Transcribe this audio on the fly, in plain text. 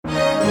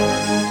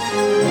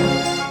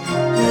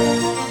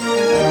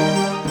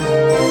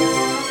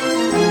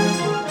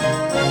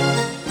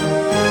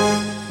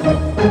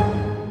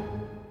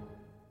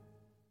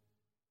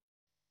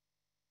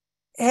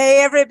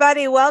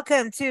everybody.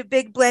 Welcome to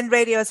Big Blend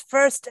Radio's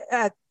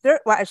third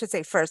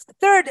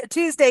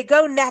Tuesday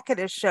Go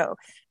Natchitoches show.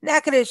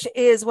 Natchitoches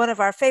is one of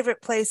our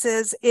favorite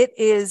places. It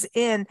is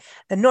in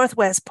the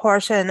northwest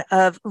portion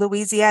of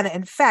Louisiana.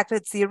 In fact,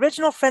 it's the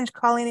original French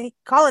colony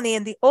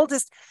and the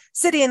oldest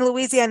city in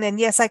Louisiana. And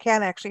yes, I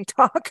can actually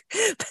talk.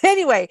 But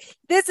anyway,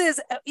 this is,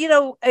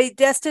 a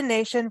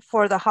destination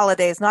for the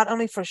holidays, not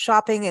only for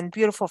shopping and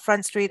beautiful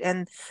Front Street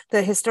and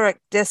the historic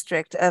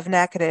district of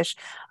Natchitoches,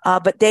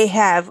 but they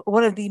have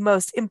one of the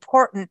most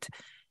important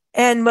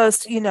and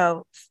most,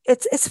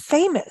 it's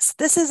famous.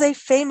 This is a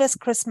famous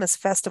Christmas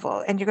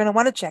festival, and you're going to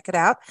want to check it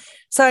out.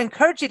 So I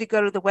encourage you to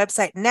go to the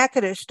website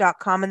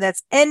natchitoches.com, and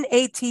that's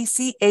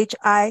Natchitoches,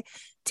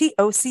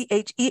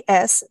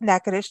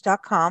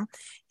 Natchitoches.com.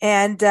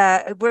 And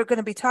we're going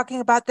to be talking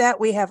about that.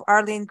 We have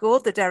Arlene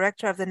Gould, the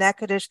director of the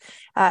Natchitoches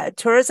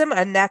Tourism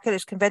and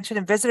Natchitoches Convention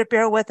and Visitor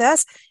Bureau with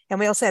us. And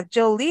we also have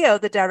Jill Leo,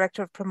 the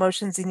director of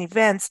promotions and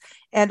events,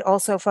 and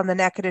also from the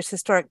Natchitoches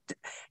Historic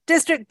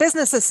District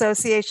Business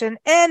Association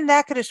and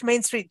Natchitoches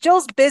Main Street.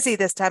 Jill's busy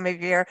this time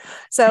of year.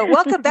 So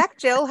welcome back,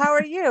 Jill. How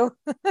are you?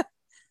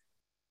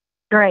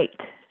 Great.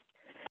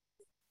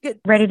 Good.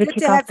 Ready to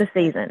kick off the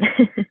season.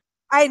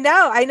 I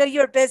know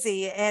you're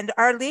busy. And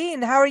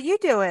Arlene, how are you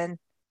doing?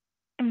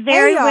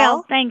 Very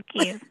well, thank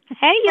you.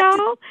 Hey,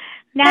 y'all.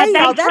 Now,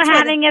 thanks for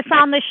having us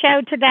on the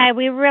show today.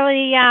 We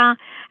really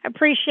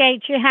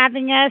appreciate you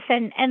having us.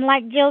 And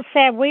like Jill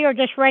said, we are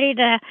just ready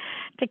to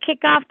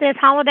kick off this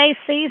holiday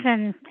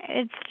season.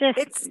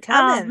 It's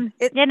coming.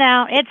 It's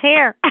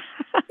here.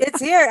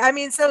 It's here. I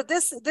mean, so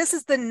this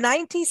is the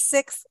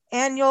 96th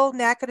annual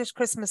Natchitoches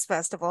Christmas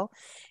Festival.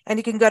 And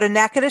you can go to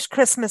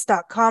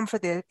natchitocheschristmas.com for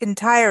the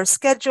entire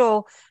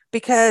schedule,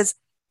 because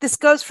this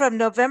goes from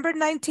November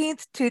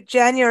 19th to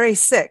January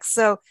 6th.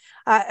 So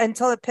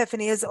until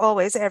Epiphany, is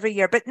always every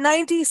year. But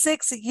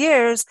 96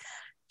 years.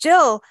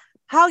 Jill,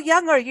 how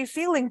young are you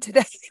feeling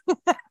today?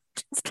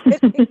 Just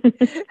kidding.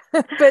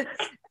 But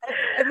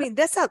I mean,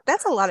 that's a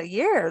lot of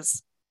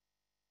years.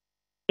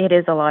 It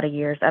is a lot of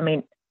years. I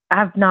mean,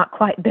 I've not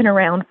quite been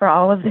around for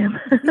all of them,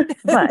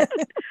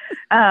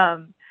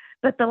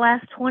 but the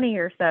last 20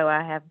 or so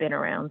I have been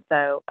around.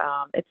 So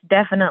it's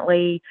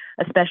definitely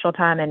a special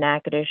time in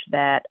Natchitoches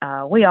that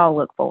we all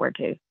look forward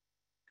to.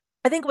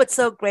 I think what's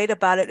so great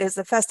about it is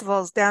the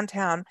festival is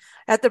downtown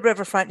at the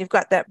riverfront. You've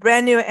got that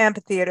brand new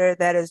amphitheater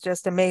that is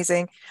just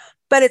amazing,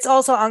 but it's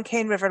also on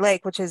Cane River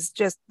Lake, which is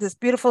just this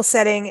beautiful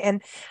setting.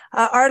 And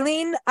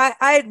Arlene,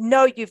 I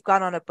know you've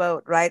gone on a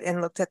boat, right,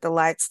 and looked at the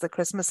lights, the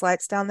Christmas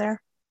lights down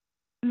there.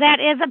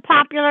 That is a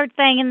popular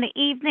thing in the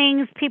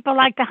evenings. People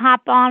like to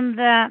hop on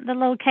the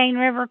little Cane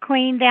River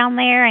Queen down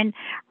there and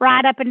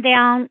ride up and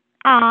down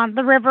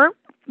the river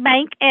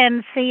bank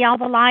and see all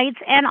the lights,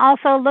 and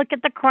also look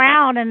at the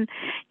crowd and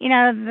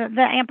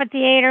the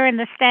amphitheater and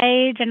the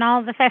stage and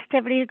all the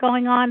festivities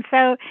going on.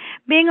 So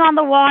being on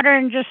the water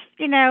and just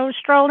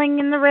strolling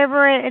in the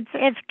river,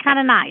 it's kind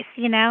of nice,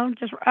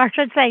 just, I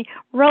should say,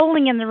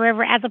 rolling in the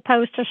river as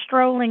opposed to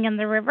strolling in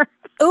the river.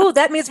 Oh,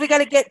 that means we got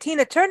to get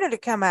Tina Turner to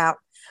come out.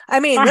 I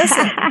mean,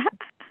 listen,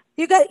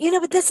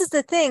 but this is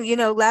the thing,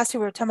 last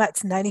year we were talking about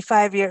it's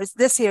 95 years.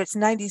 This year it's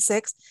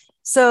 96.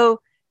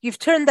 So you've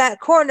turned that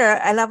corner,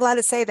 and I'm allowed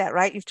to say that,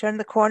 right? You've turned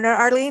the corner,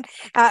 Arlene,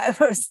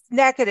 for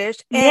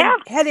Natchitoches,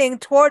 and heading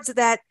towards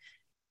that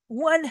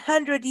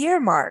 100-year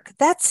mark.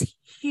 That's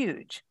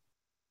huge.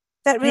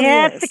 That really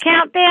is. It's the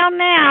countdown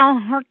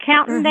now. We're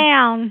counting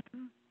down.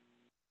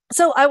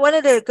 So I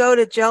wanted to go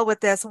to Jill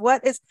with this.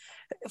 What is,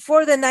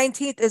 for the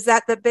 19th, is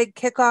that the big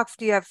kickoff?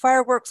 Do you have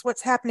fireworks?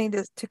 What's happening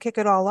to kick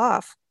it all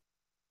off?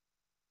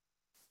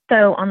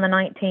 So on the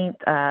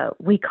 19th,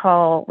 we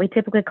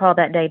typically call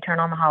that day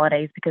Turn on the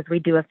Holidays, because we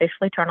do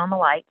officially turn on the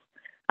lights.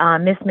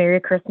 Miss Merry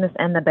Christmas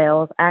and the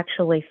bells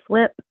actually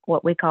flip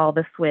what we call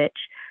the switch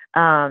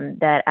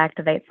that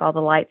activates all the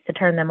lights to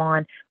turn them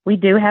on. We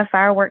do have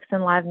fireworks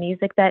and live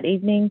music that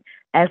evening,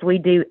 as we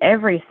do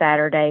every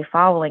Saturday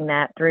following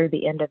that through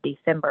the end of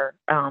December.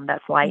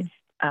 That's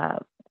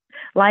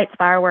lights,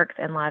 fireworks,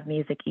 and live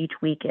music each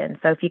weekend.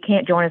 So if you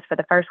can't join us for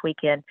the first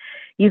weekend,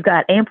 you've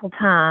got ample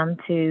time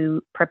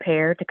to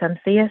prepare to come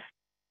see us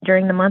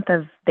during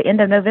the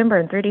end of November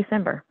and through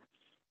December.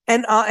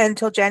 And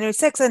until January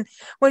 6th. And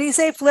when you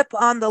say flip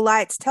on the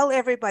lights, tell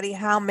everybody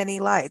how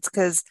many lights,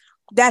 because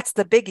that's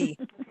the biggie.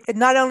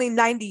 Not only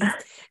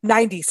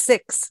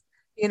 96,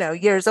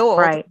 years old,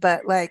 right,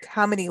 but like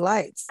how many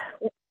lights?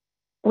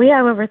 We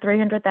have over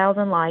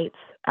 300,000 lights.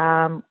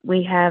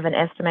 We have an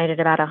estimated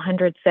about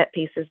 100 set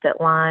pieces that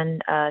line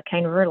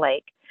Cane River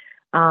Lake.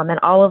 And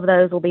all of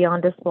those will be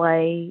on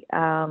display.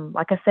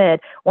 Like I said,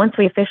 once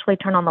we officially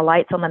turn on the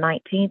lights on the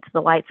 19th,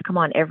 the lights come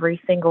on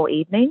every single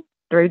evening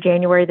through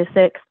January the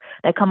 6th.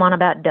 They come on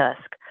about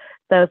dusk.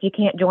 So if you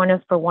can't join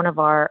us for one of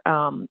our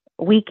some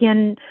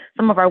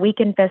of our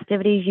weekend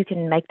festivities, you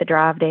can make the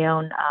drive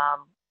down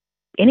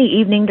any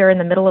evening during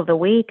the middle of the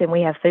week, and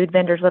we have food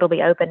vendors that'll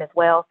be open as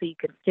well, so you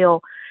can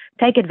still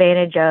take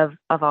advantage of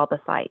all the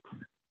sites.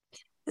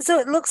 So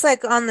it looks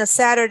like on the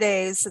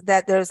Saturdays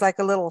that there's like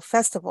a little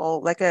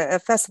festival, like a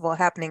festival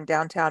happening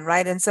downtown,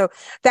 right? And so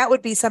that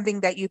would be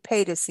something that you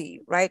pay to see,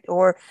 right?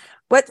 Or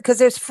what? Because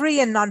there's free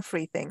and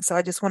non-free things. So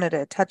I just wanted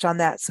to touch on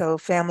that so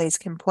families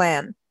can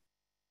plan.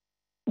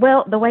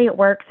 Well, the way it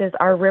works is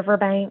our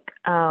riverbank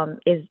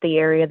is the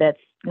area that's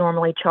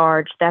normally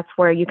charged. That's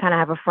where you kind of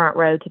have a front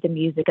row to the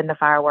music and the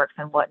fireworks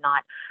and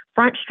whatnot.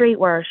 Front Street,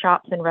 where our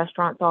shops and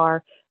restaurants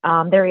are,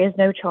 there is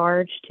no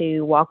charge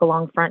to walk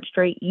along Front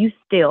Street. You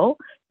still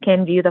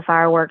can view the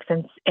fireworks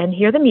and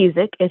hear the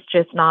music. It's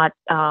just not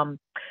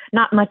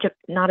as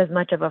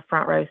much of a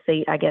front row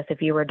seat, I guess,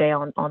 if you were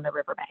down on the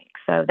riverbank.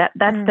 So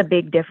that's the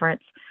big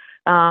difference.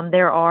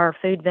 There are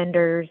food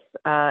vendors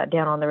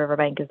down on the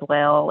riverbank as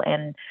well,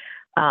 and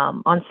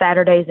on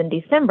Saturdays in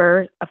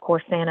December, of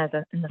course, Santa's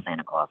in the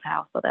Santa Claus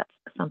house, so that's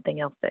something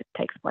else that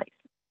takes place.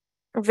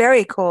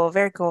 Very cool,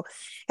 very cool.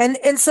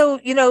 And so,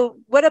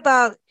 what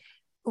about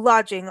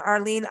lodging,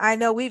 Arlene? I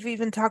know we've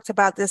even talked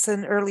about this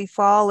in early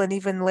fall and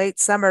even late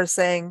summer,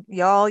 saying,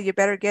 y'all, you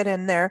better get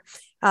in there.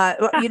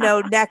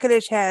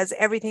 Natchitoches has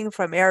everything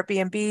from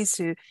Airbnbs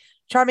to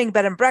charming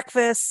bed and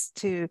breakfasts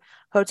to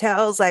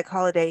hotels like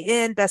Holiday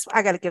Inn.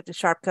 I got to give the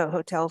Sharpco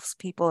Hotels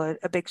people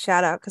a big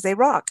shout out because they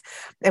rock,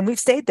 and we've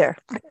stayed there.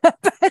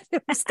 But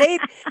we stayed,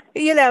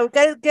 got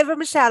to give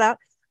them a shout out.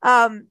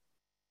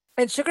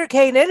 And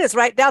Sugarcane Inn is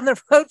right down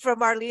the road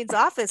from Arlene's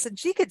office, and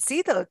she could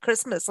see the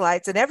Christmas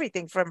lights and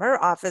everything from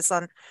her office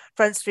on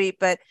Front Street.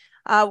 But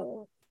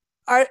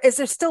is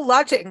there still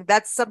lodging?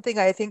 That's something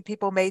I think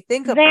people may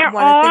think of. There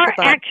want to think are.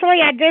 about.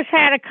 Actually, I just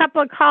had a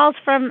couple of calls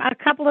from a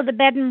couple of the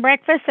bed and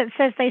breakfasts that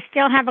says they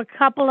still have a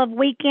couple of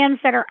weekends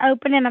that are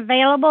open and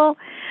available,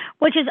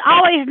 which is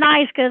always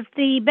nice because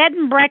the bed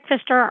and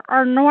breakfast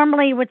are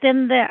normally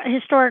within the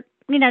historic,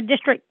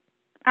 district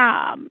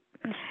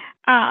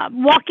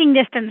walking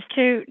distance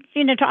to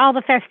all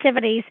the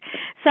festivities.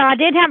 So I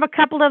did have a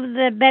couple of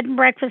the bed and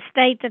breakfast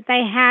state that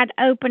they had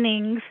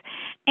openings.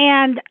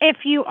 And if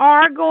you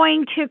are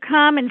going to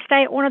come and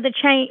stay at one of the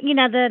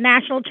the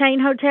national chain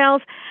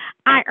hotels,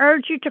 I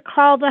urge you to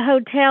call the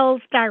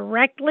hotels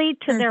directly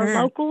to their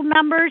local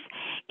numbers.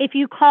 If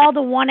you call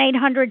the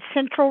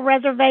 1-800-Central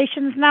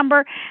Reservations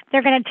number,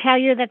 they're going to tell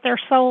you that they're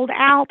sold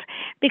out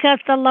because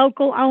the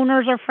local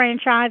owners or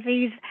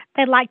franchisees,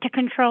 they like to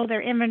control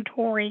their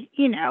inventory,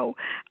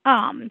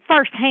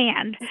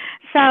 firsthand.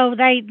 So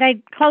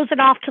they close it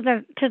off to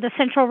the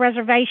Central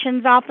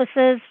Reservations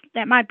offices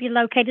that might be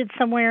located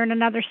somewhere in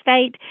another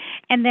state.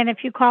 And then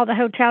if you call the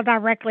hotel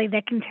directly,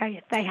 they can tell you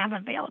if they have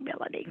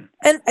availability.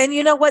 And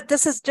you know what?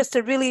 This is just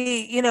a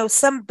really,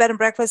 some bed and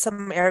breakfast,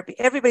 some Airbnb,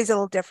 everybody's a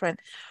little different.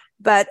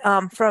 But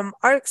from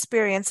our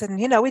experience, and,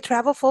 we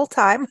travel full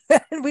time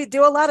and we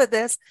do a lot of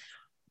this,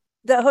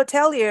 the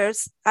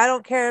hoteliers, I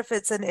don't care if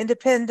it's an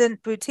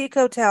independent boutique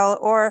hotel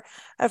or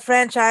a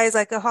franchise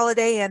like a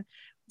Holiday Inn,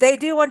 they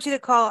do want you to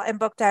call and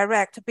book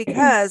direct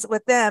because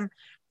with them,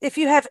 if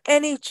you have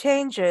any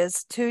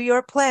changes to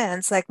your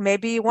plans, like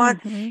maybe you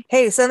want,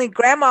 hey, suddenly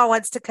grandma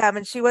wants to come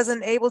and she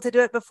wasn't able to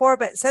do it before,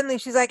 but suddenly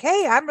she's like,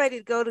 hey, I'm ready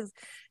to go to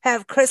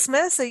have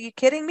Christmas. Are you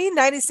kidding me?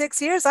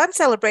 96 years? I'm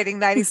celebrating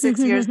 96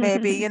 years,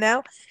 maybe,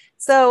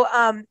 So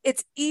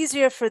it's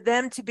easier for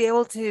them to be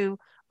able to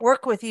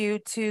work with you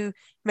to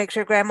make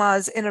sure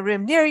grandma's in a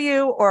room near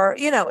you or,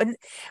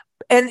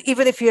 and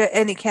even if you have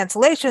any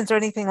cancellations or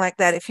anything like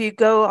that, if you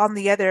go on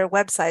the other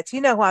websites, you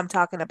know who I'm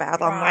talking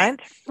about online.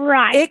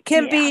 Right. It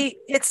can be,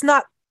 it's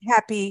not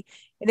happy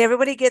and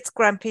everybody gets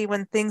grumpy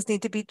when things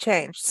need to be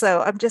changed.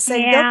 So I'm just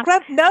saying,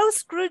 no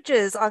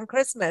Scrooges on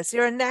Christmas.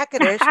 You're in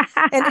Natchitoches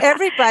and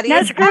everybody no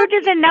is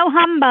Scrooges and no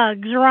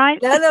humbugs, right?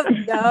 No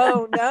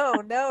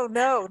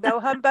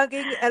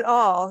humbugging at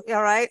all.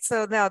 All right.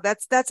 So no,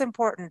 that's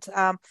important.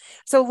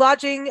 So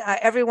lodging,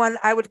 everyone,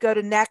 I would go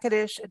to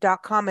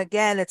natchitoches.com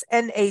again. It's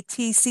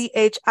Natchitoches.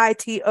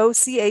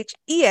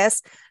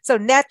 So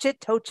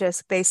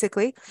Natchitoches,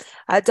 basically,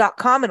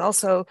 .com. And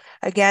also,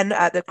 again,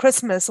 the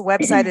Christmas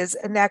website is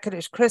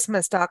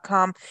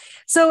natchitocheschristmas.com.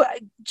 So,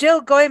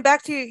 Jill, going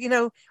back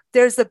to,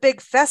 there's the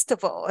big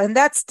festival, and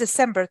that's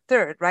December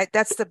 3rd, right?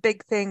 That's the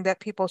big thing that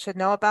people should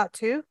know about,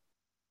 too?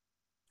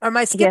 Or am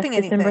I skipping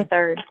anything? December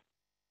 3rd.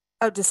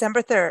 Oh,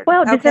 December 3rd.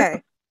 Well,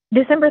 okay.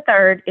 December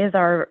 3rd is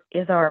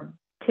our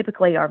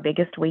typically our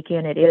biggest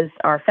weekend. It is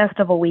our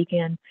festival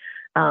weekend.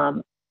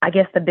 I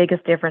guess the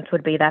biggest difference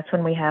would be that's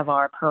when we have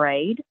our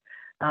parade.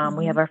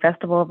 We have our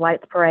Festival of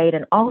Lights parade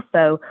and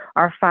also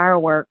our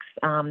fireworks.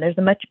 There's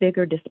a much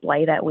bigger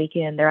display that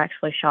weekend. They're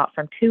actually shot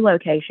from 2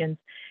 locations,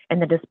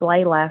 and the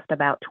display lasts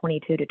about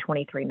 22 to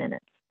 23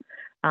 minutes.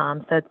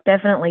 So it's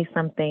definitely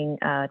something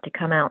to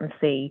come out and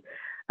see.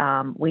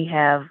 We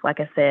have, like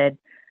I said,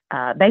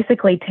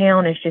 basically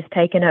town is just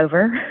taken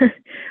over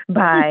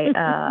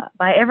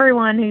by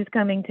everyone who's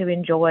coming to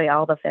enjoy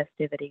all the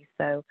festivities.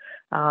 So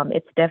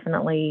it's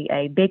definitely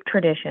a big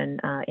tradition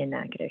in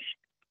Natchitoches.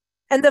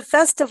 And the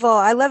festival,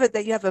 I love it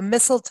that you have a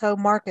mistletoe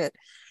market.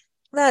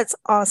 That's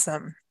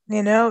awesome.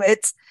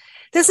 This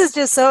is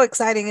just so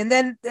exciting. And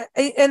then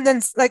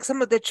like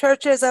some of the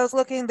churches I was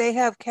looking, they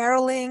have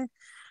caroling.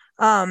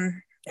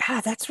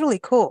 Yeah, that's really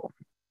cool.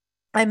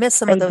 I miss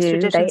some of They those do.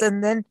 traditions.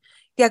 And then,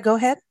 yeah, go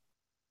ahead.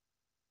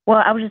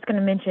 Well, I was just going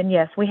to mention,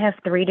 yes, we have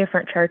three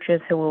different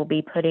churches who will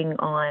be putting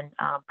on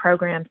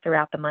programs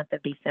throughout the month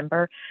of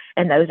December,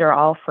 and those are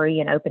all free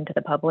and open to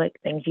the public,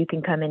 things you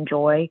can come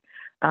enjoy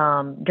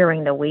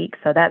during the week.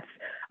 So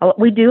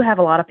we do have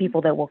a lot of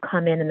people that will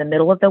come in the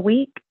middle of the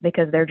week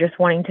because they're just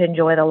wanting to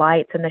enjoy the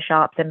lights in the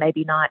shops and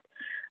maybe not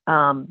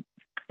um,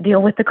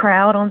 deal with the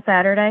crowd on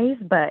Saturdays.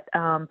 But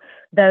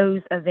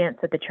those events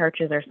at the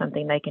churches are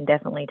something they can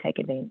definitely take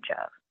advantage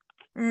of.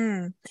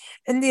 Mm.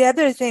 And the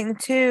other thing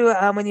too,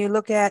 when you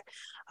look at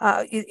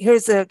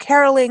here's the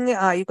caroling,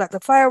 you've got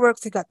the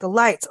fireworks, you've got the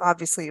lights,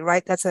 obviously,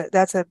 right? That's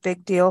a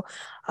big deal.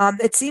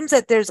 It seems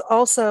that there's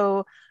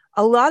also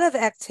a lot of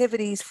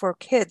activities for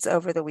kids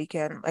over the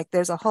weekend. Like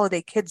there's a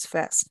holiday kids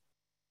fest.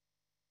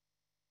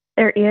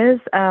 There is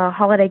a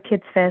Holiday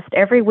Kids Fest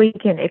every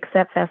weekend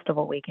except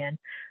Festival Weekend.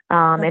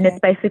 And it's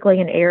Okay.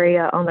 basically an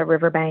area on the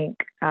riverbank.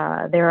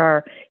 There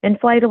are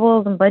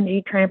inflatables and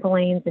bungee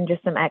trampolines and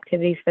just some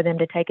activities for them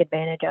to take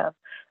advantage of.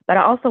 But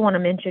I also want to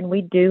mention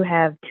we do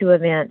have two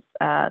events,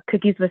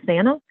 Cookies with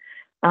Santa.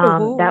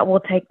 Ooh. That will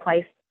take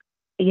place,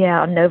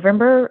 yeah, on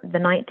November the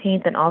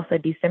 19th and also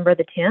December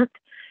the 10th.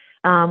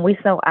 We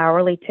sell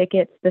hourly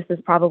tickets. This is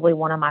probably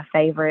one of my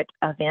favorite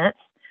events.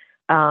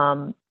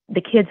 The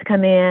kids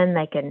come in,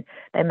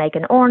 they make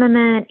an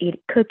ornament, eat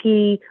a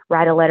cookie,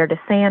 write a letter to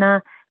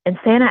Santa, and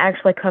Santa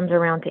actually comes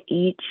around to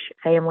each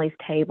family's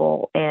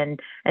table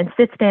and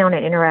sits down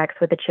and interacts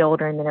with the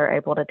children, and they're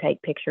able to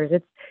take pictures.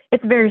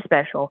 It's very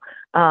special.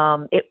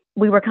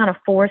 We were kind of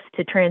forced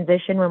to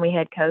transition when we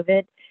had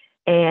COVID,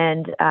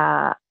 and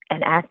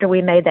after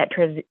we made that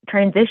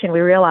transition, we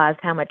realized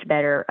how much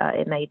better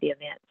it made the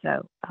event.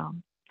 So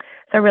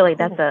really,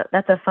 Cool.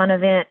 that's a fun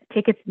event.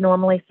 Tickets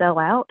normally sell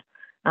out,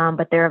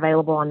 but they're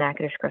available on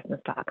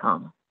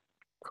natchitocheschristmas.com.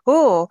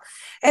 Cool.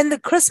 And the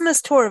Christmas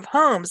tour of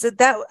homes,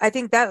 I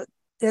think that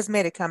has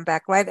made a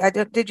comeback, right?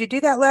 Did you do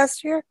that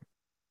last year?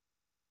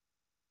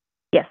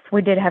 Yes,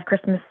 we did have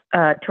Christmas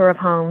tour of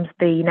homes.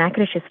 The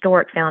Natchitoches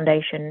Historic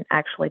Foundation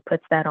actually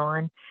puts that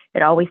on.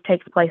 It always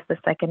takes place the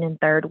second and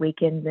third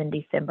weekends in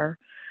December.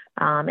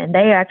 And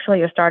they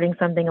actually are starting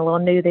something a little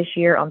new this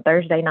year. On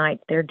Thursday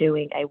nights, they're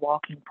doing a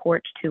walking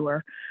porch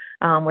tour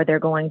where they're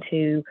going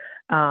to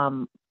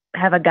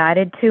have a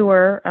guided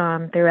tour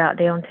throughout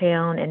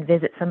downtown and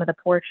visit some of the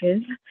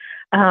porches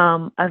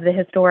of the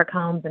historic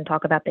homes and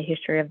talk about the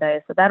history of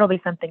those. So that'll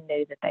be something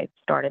new that they've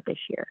started this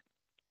year.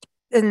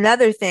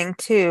 Another thing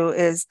too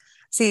is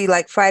see,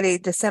 like Friday,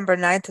 December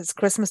 9th is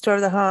Christmas tour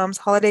of the homes,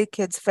 holiday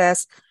kids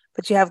fest,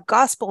 but you have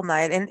gospel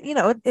night and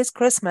it's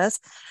Christmas.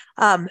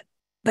 Um,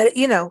 but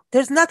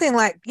there's nothing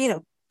like,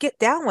 get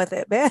down with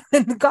it, man.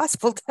 And the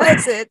gospel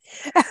does it.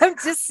 I'm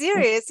just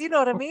serious. You know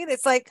what I mean?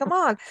 It's like, come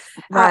on.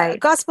 Right.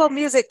 Gospel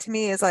music to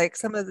me is like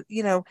some of the,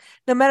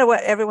 no matter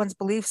what everyone's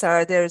beliefs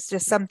are, there's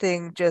just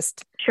something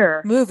just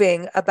Sure.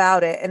 moving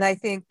about it. And I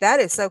think that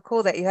is so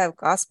cool that you have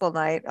gospel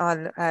night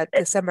on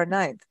December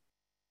 9th.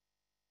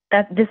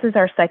 This is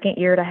our second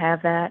year to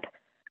have that.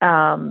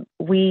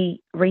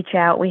 We reach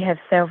out. We have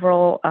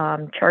several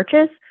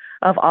churches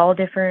of all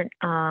different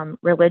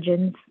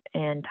religions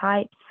and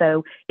types.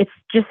 So it's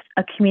just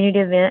a community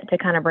event to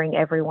kind of bring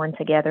everyone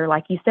together,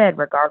 like you said,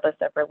 regardless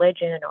of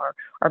religion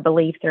or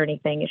beliefs or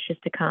anything. It's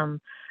just to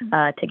come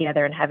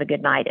together and have a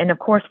good night. And of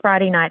course,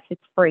 Friday nights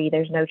it's free.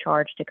 There's no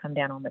charge to come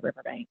down on the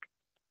riverbank.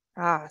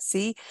 Ah,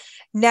 see,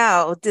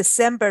 now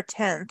December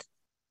 10th,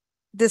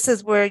 this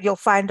is where you'll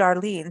find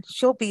Arlene.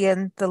 She'll be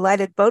in the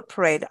lighted boat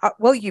parade.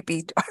 Will you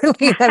be,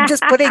 Arlene? I'm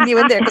just putting you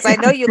in there because I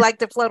know you like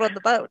to float on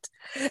the boat.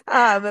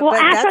 Well, But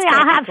that's actually, going to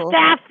I'll be have cool.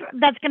 staff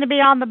that's going to be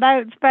on the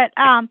boats, but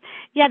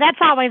yeah, that's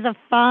always a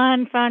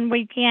fun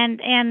weekend,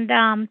 and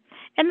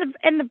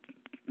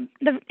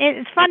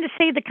it's fun to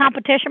see the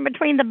competition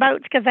between the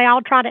boats because they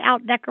all try to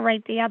out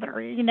decorate the other.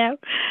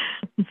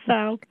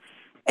 So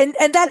And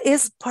that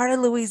is part of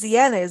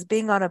Louisiana is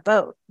being on a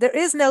boat. There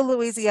is no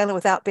Louisiana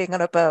without being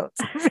on a boat.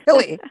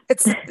 Really,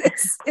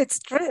 it's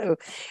true.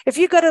 If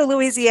you go to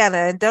Louisiana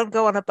and don't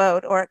go on a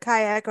boat or a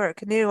kayak or a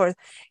canoe, or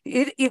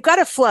you've got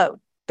to float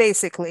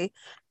basically,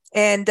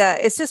 and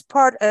it's just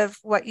part of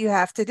what you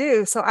have to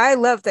do. So I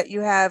love that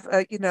you have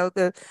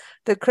the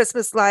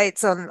Christmas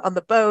lights on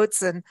the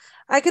boats, and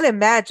I can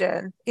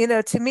imagine.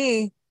 To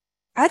me,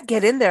 I'd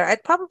get in there.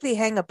 I'd probably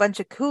hang a bunch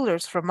of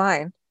coolers for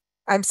mine.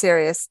 I'm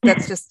serious.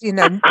 That's just,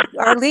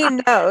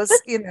 Arlene knows,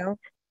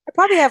 I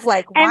probably have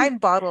like and wine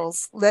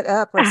bottles lit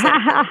up or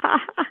something.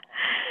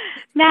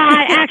 No,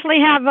 I actually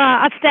have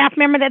a staff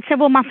member that said,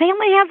 "Well, my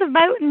family has a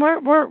boat, and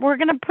we're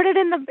going to put it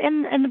in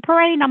the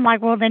parade." And I'm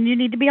like, "Well, then you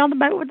need to be on the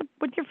boat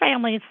with your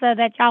family so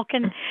that y'all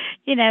can,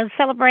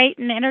 celebrate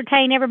and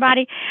entertain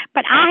everybody."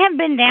 But I have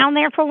been down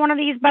there for one of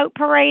these boat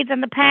parades in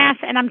the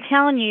past, and I'm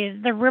telling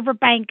you, the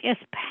riverbank is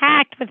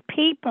packed with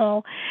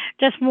people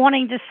just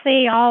wanting to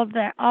see all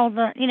the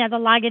the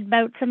lighted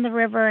boats in the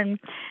river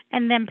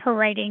and them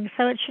parading.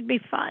 So it should be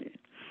fun.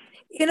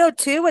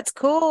 Too, what's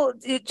cool,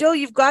 Jill,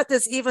 you've got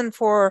this even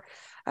for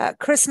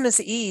Christmas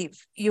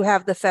Eve, you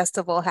have the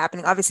festival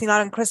happening. Obviously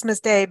not on Christmas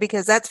Day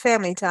because that's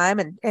family time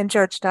and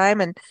church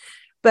time. And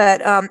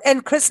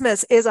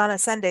Christmas is on a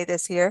Sunday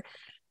this year.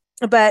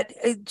 But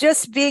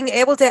just being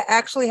able to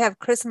actually have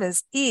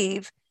Christmas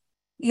Eve,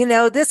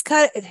 it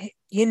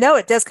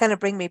does kind of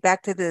bring me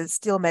back to the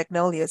Steel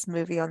Magnolias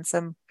movie on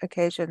some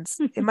occasions.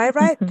 Am I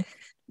right?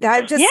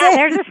 I'm just saying.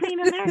 There's a scene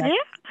in there. Yeah.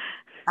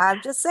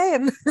 I'm just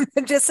saying.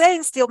 I'm just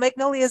saying. Steel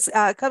Magnolias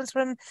comes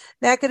from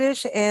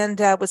Natchitoches and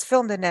was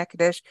filmed in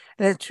Natchitoches,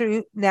 and a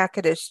true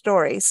Natchitoches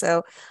story.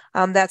 So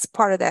that's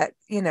part of that,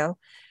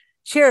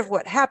 share of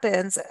what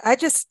happens. I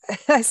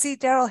see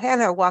Daryl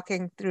Hannah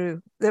walking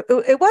through.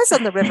 It was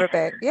on the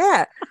riverbank.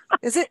 Yeah.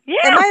 Is it?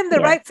 Yeah. Am I in the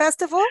right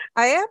festival?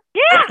 I am?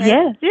 Yeah. Okay.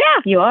 Yes.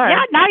 Yeah. You are.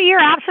 Yeah. No, you're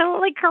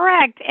absolutely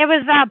correct. It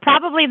was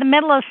probably the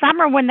middle of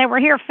summer when they were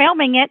here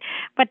filming it,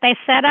 but they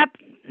set up,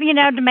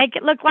 to make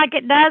it look like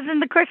it does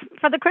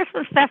for the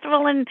Christmas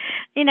festival in,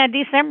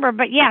 December.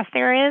 But yes,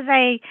 there is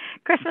a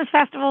Christmas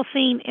festival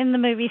scene in the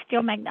movie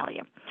Steel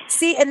Magnolia.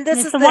 See, and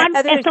this is the one.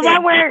 Other it's the thing.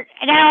 one where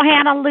Daryl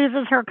Hannah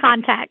loses her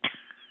contact.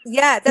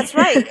 Yeah, that's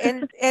right.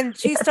 And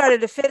she started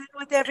to fit in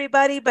with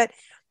everybody, but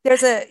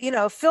there's a,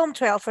 film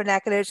trail for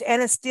Natchitoches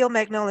and a Steel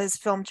Magnolias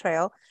film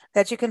trail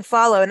that you can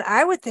follow. And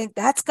I would think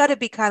that's got to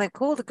be kind of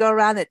cool to go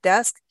around at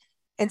dusk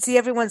and see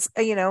everyone's,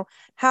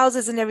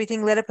 houses and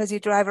everything lit up as you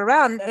drive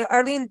around.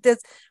 Arlene,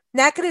 does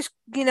Natchitoches,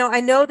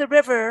 I know the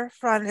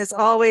riverfront is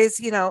always,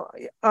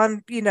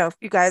 on,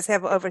 you guys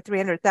have over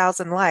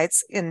 300,000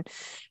 lights in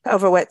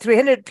over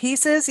 300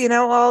 pieces,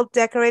 all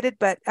decorated,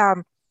 but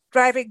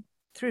driving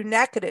through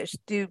Natchitoches,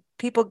 do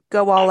people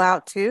go all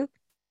out too?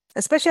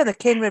 Especially on the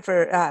Cane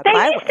River They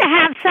Byway. used to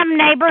have some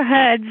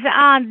neighborhoods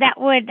that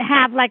would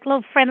have like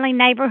little friendly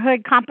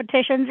neighborhood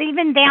competitions,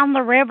 even down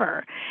the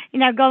river,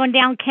 going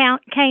down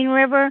Cane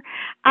River.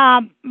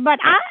 But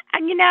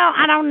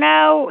I don't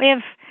know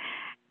if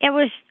it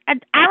was.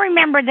 I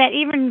remember that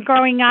even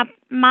growing up,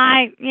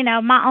 my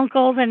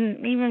uncles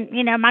and even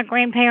my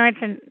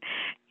grandparents and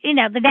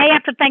the day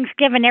after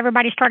Thanksgiving,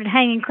 everybody started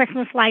hanging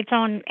Christmas lights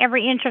on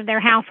every inch of their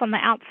house on the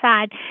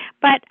outside.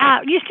 But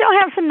you still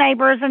have some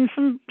neighbors and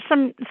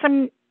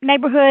some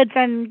neighborhoods,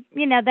 and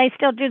they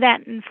still do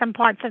that in some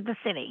parts of the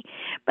city.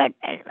 But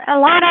a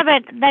lot of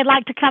it, they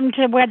like to come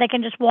to where they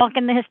can just walk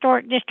in the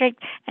historic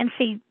district and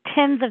see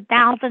tens of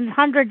thousands,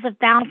 hundreds of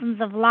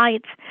thousands of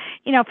lights,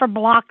 for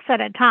blocks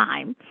at a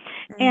time.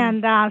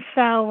 And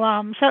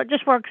so it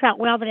just works out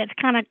well that it's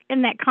kind of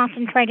in that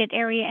concentrated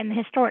area in the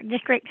historic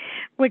district,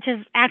 which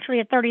is actually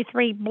a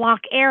 33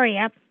 block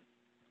area.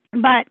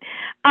 But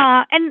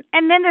and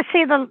then to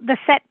see the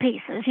set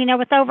pieces,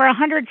 with over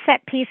 100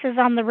 set pieces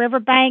on the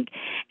riverbank,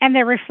 and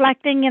they're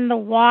reflecting in the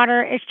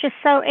water. It's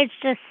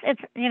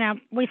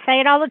we say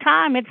it all the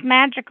time. It's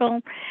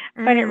magical,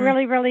 but it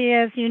really, really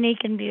is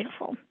unique and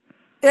beautiful.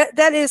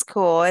 That is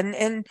cool,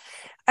 and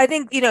I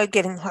think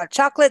getting hot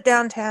chocolate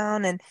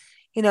downtown and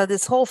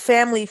this whole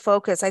family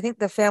focus. I think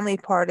the family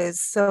part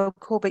is so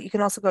cool, but you can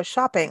also go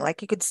shopping.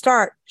 Like you could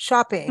start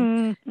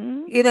shopping,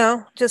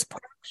 just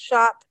park,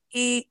 shop,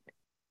 eat.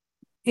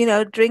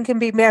 Drink and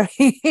be merry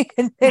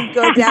and then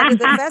go down to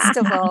the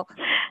festival.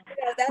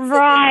 That's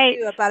right. the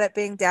thing too about it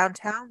being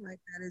downtown like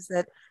that is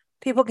that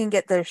people can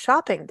get their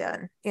shopping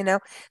done,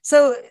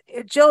 So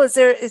Jill, is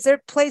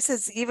there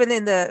places even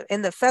in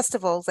the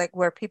festivals like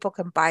where people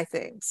can buy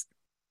things?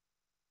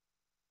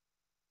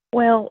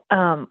 Well,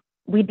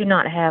 we do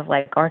not have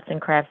like arts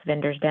and crafts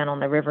vendors down on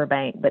the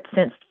riverbank, but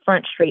since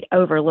Front Street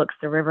overlooks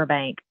the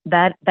riverbank,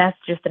 that's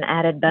just an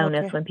added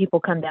bonus when people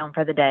come down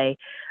for the day,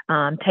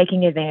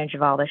 taking advantage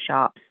of all the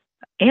shops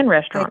and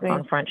restaurants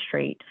on Front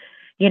Street.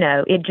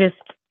 It just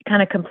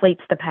kind of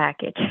completes the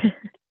package.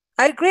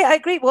 I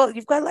agree. Well,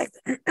 you've got like,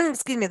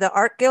 excuse me, the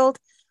Art Guild.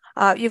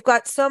 You've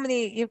got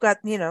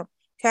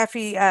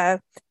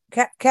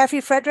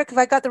Cafe Frederick. Have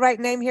I got the right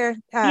name here?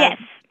 Yes.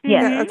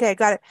 Yeah. Okay,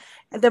 got it.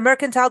 The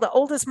Mercantile, the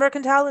oldest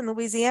Mercantile in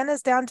Louisiana,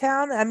 is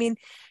downtown. I mean,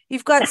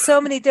 you've got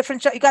so many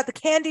different shops. You got the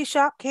candy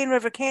shop, Cane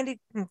River Candy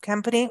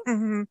Company.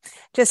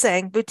 Just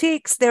saying,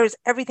 boutiques. There's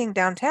everything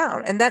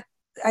downtown, and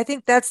I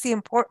think that's the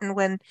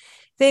important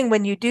thing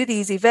when you do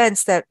these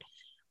events, that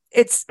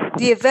it's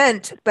the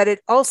event, but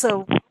it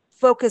also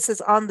focuses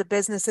on the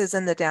businesses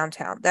in the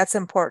downtown. That's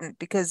important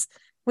because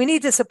we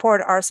need to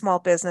support our small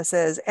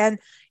businesses, and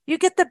you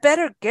get the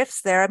better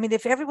gifts there. I mean,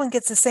 if everyone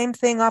gets the same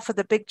thing off of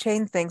the big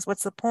chain things,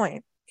 what's the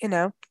point?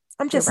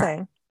 I'm just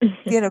saying,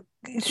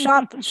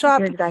 shop.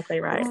 You're exactly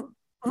right.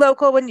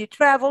 Local when you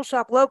travel,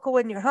 shop local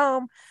when you're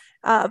home.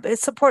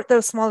 Support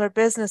those smaller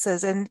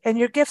businesses, and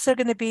your gifts are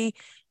going to be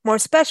more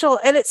special.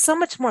 And it's so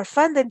much more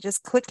fun than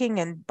just clicking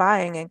and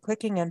buying and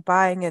clicking and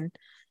buying, and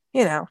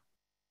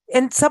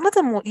and some of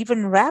them will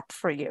even wrap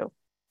for you.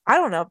 I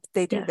don't know if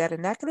they do that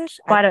in Natchitoches.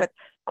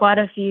 Quite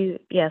a few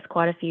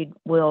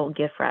will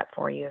gift wrap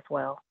for you as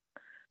well.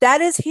 That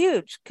is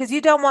huge because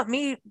you don't want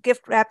me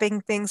gift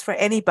wrapping things for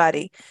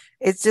anybody.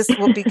 It just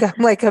will become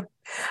like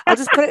I'll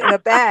just put it in a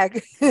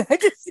bag.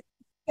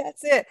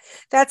 That's it.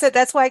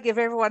 That's why I give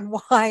everyone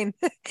wine.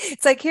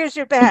 It's like, here's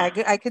your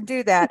bag. I can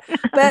do that.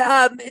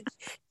 But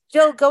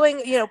Jill,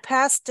 going,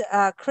 past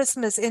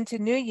Christmas into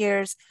New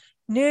Year's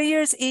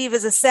Eve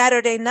is a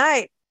Saturday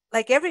night.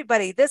 Like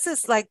everybody, this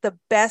is like the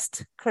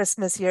best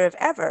Christmas Eve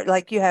ever.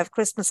 Like you have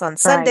Christmas on Right.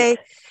 Sunday,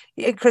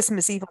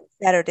 Christmas Eve on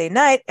Saturday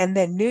night, and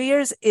then New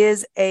Year's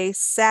is a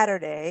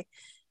Saturday.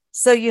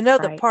 So the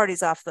Right.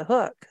 party's off the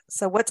hook.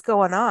 So what's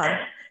going on?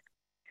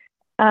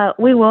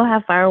 We will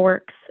have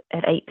fireworks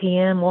at 8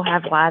 p.m. We'll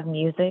have live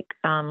music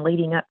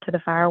leading up to the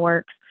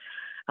fireworks.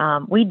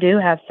 We do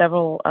have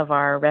several of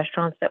our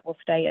restaurants that will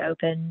stay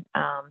open,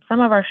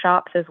 some of our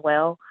shops as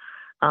well.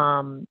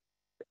 New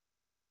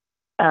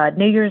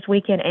Year's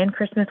weekend and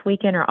Christmas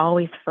weekend are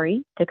always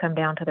free to come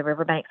down to the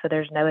riverbank, so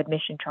there's no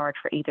admission charge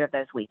for either of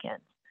those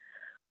weekends.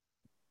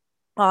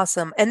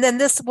 Awesome. And then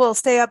this will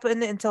stay up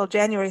until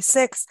January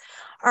 6th.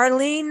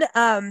 Arlene,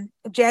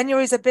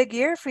 January's a big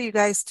year for you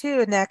guys too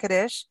in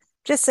Natchitoches.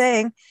 Just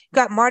saying, you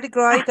got Mardi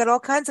Gras, you got all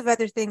kinds of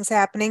other things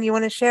happening. You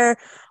want to share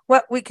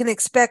what we can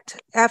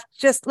expect after,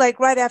 just like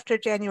right after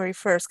January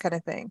 1st kind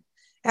of thing,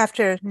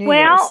 after New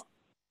Year's?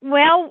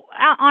 Well,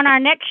 on our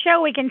next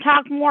show we can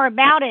talk more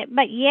about it.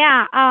 But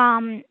yeah,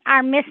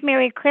 our Miss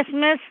Merry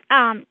Christmas,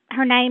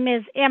 her name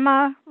is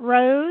Emma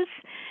Rose,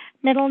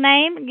 middle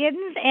name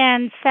Giddens,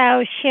 and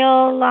so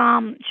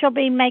she'll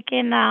be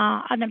making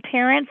an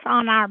appearance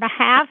on our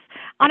behalf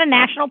on a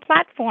national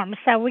platform.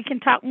 So we can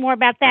talk more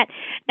about that.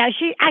 Now,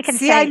 I can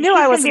See, say I knew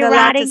I wasn't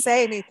allowed to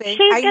say anything.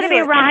 She's going to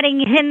be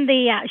riding in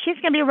she's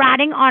going to be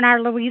riding on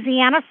our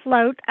Louisiana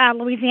float.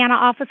 Louisiana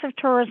Office of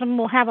Tourism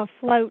will have a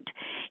float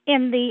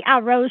in the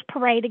Rose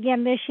Parade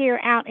again this year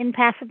out in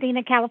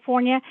Pasadena,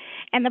 California.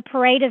 And the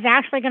parade is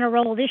actually going to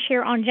roll this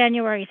year on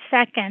January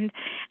 2nd.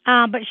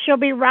 But she'll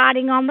be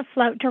riding on the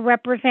float to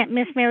represent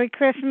Miss Merry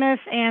Christmas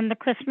and the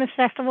Christmas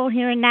Festival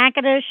here in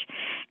Natchitoches.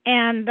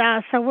 And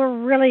so we're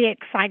really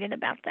excited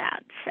about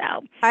that.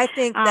 So I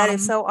think that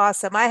is so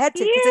awesome. I had to,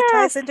 because it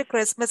ties into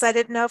Christmas. I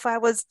didn't know if I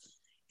was,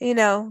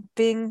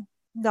 being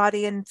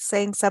naughty and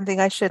saying something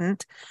I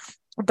shouldn't.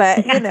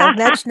 But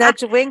nudge,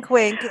 nudge, wink,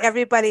 wink.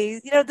 Everybody,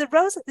 the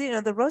Rose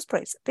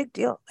Parade is a big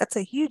deal. That's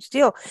a huge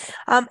deal.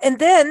 And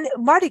then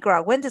Mardi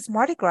Gras. When does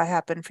Mardi Gras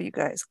happen for you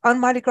guys? On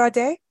Mardi Gras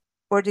Day,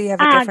 or do you have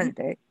a different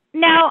day?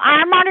 No,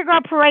 our Mardi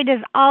Gras parade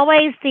is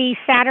always the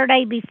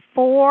Saturday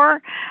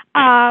before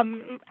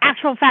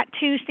actual Fat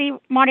Tuesday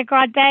Mardi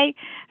Gras Day.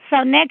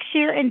 So next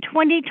year in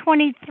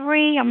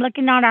 2023, I'm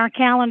looking at our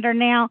calendar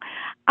now.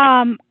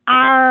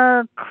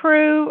 Our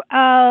crew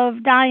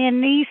of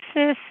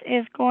Dionysus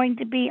is going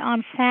to be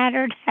on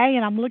Saturday,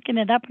 and I'm looking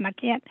it up and I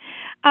can't.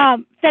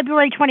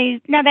 February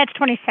 20. No, that's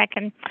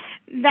 22nd.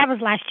 That was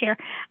last year.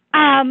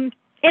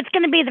 It's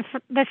going to be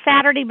the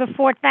Saturday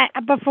before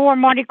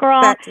Mardi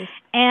Gras,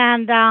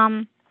 and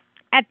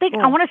I think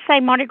I want to say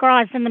Mardi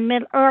Gras is in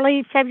the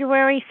early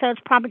February, so it's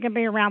probably going to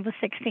be around the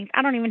 16th.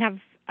 I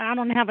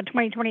don't have a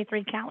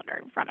 2023 calendar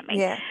in front of me.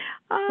 Yeah,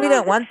 we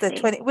don't want the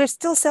 20. We're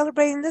still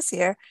celebrating this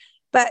year,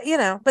 but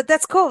but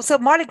that's cool. So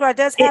Mardi Gras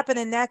does happen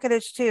in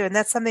Natchitoches too, and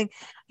that's something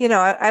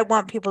I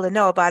want people to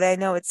know about. I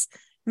know it's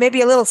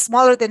maybe a little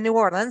smaller than New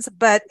Orleans,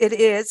 but it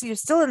is. You're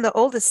still in the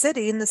oldest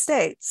city in the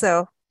state,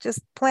 so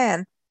just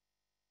plan.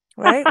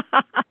 Right?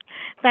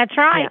 That's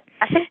right.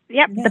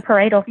 Yeah. Yep. The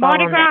parade will fall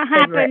on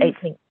February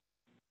 18th.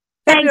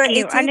 Thank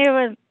you. 18th? I knew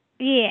it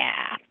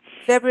was,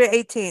 February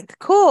 18th.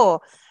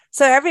 Cool.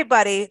 So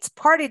everybody, it's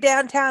party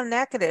downtown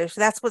Natchitoches.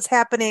 That's what's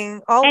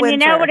happening all winter.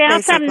 And you know what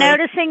else I'm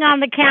noticing on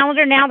the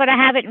calendar now that I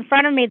have it in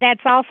front of me?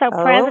 That's also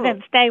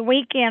President's Day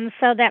weekend,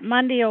 so that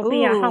Monday will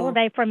be a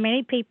holiday for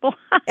many people.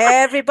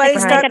 Everybody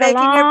start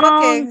making your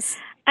bookings.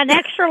 An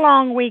extra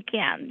long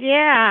weekend.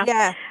 Yeah.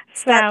 Yeah.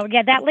 So,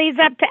 that leads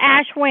up to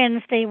Ash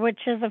Wednesday, which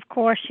is, of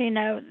course,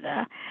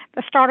 the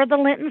start of the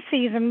Lenten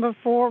season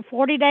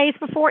 40 days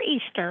before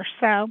Easter.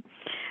 So,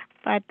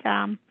 but,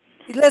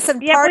 listen,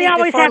 we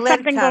always have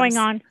something going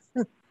on.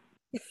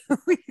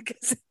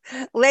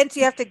 Lent,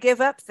 you have to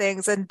give up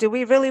things, and do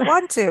we really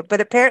want to?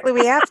 But apparently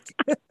we have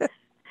to.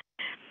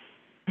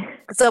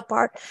 So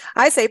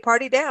I say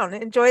party down.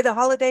 Enjoy the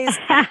holidays.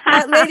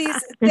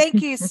 Ladies,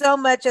 thank you so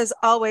much as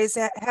always.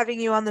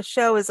 Having you on the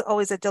show is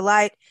always a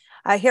delight.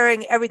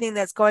 Hearing everything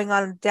that's going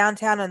on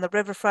downtown on the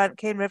riverfront,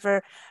 Cane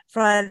River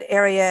front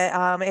area.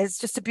 It's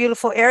just a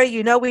beautiful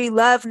area. We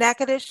love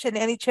Natchitoches, and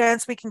any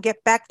chance we can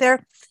get back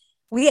there,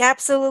 we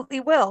absolutely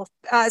will.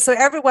 So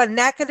everyone,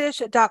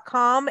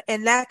 Natchitoches.com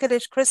and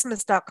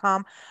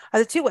NatchitochesChristmas.com are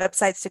the two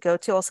websites to go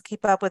to. Also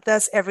keep up with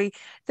us every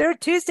third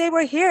Tuesday.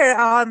 We're here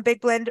on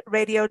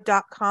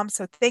BigBlendRadio.com.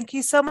 So thank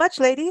you so much,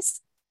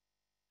 ladies.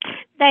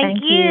 Thank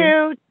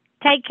you.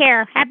 Take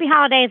care. Happy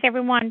holidays,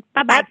 everyone.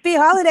 Bye-bye. Happy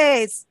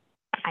holidays.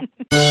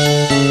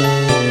 Bye.